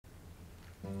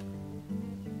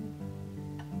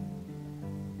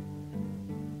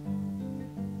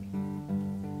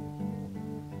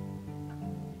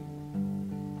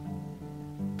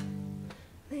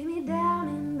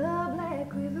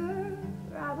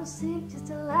will sink just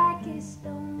like a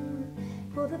stone.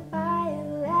 For the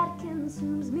fire that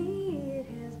consumes me, it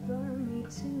has burned me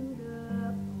to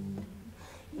the bone.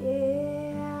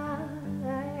 Yeah,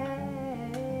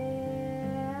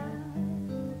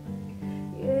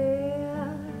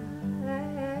 yeah.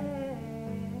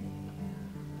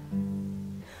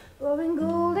 Pouring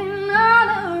golden all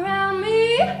around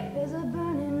me, there's a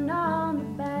burning on the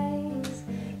banks.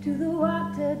 To the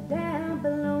water down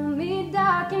below me,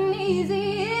 dark and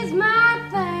easy is my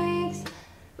thanks.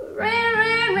 Rain,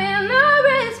 rain, rain, I'll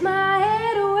rest my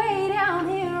head away down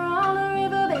here on the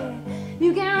riverbed.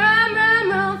 You can run, run,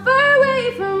 run far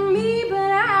away from me,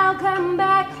 but I'll come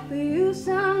back for you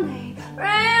someday.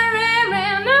 Rain, rain,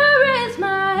 rain, I'll rest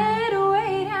my head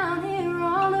away down here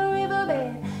on the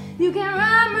riverbed. You can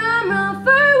run, run, run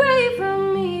far away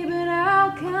from me, but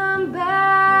I'll come back.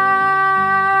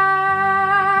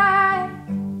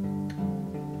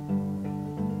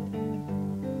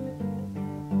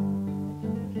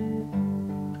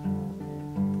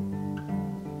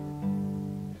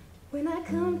 When I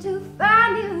come to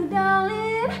find you,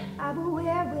 darling, I will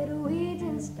wear with weeds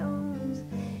and stones,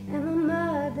 and the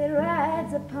mud that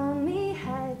rides upon me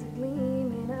hides the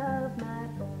gleaming of my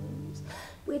bones.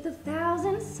 With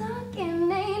 1,000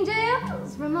 sunken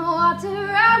angels from the water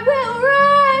I will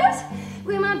rise,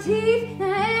 with my teeth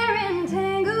and hair in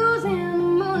tangles and the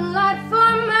moonlight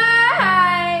for my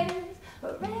eyes.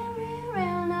 Round, round,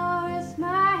 round, I'll rest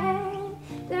my head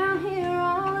down here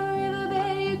on the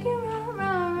riverbed. You can run,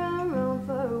 run, run, run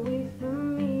far away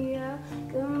from me. I'll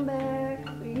come back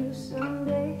for you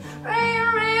someday.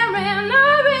 Rain, rain, rain,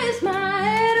 I'll rest my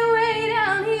head away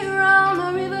down here on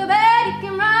the riverbed. You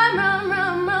can run, run,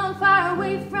 run, run far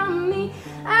away from me.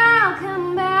 I'll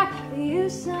come back for you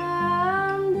someday.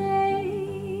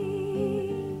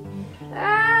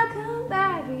 I'll come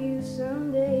back for you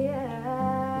someday.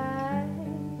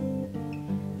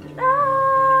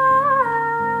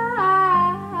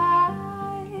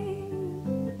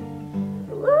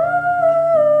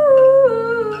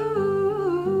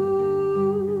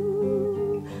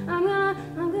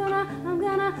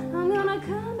 I'm gonna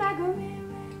come back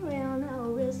around.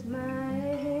 I'll rest my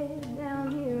head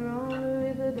down here on the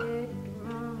riverbed.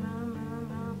 Run, run, run,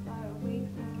 run far away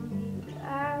from me.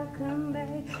 I'll come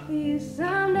back for you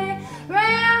someday.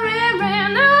 Rain, rain,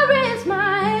 rain, I'll rest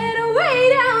my head away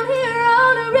down here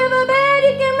on the riverbed.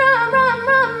 You can run, run,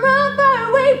 run, run far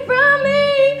away from me.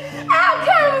 I'll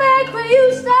come back for you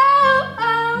someday.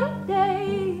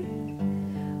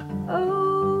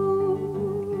 Oh,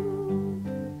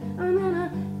 I'm gonna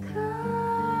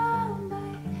come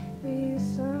back for you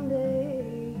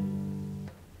someday.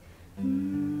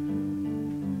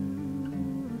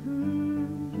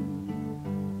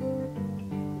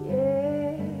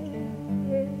 Yeah.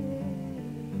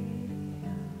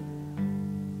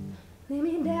 Lay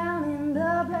me down in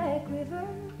the black river,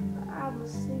 I will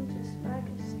sink just like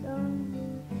a stone.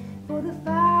 For the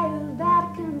fire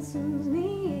that consumes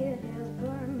me, it has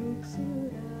burned me to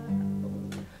the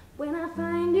bone. When I find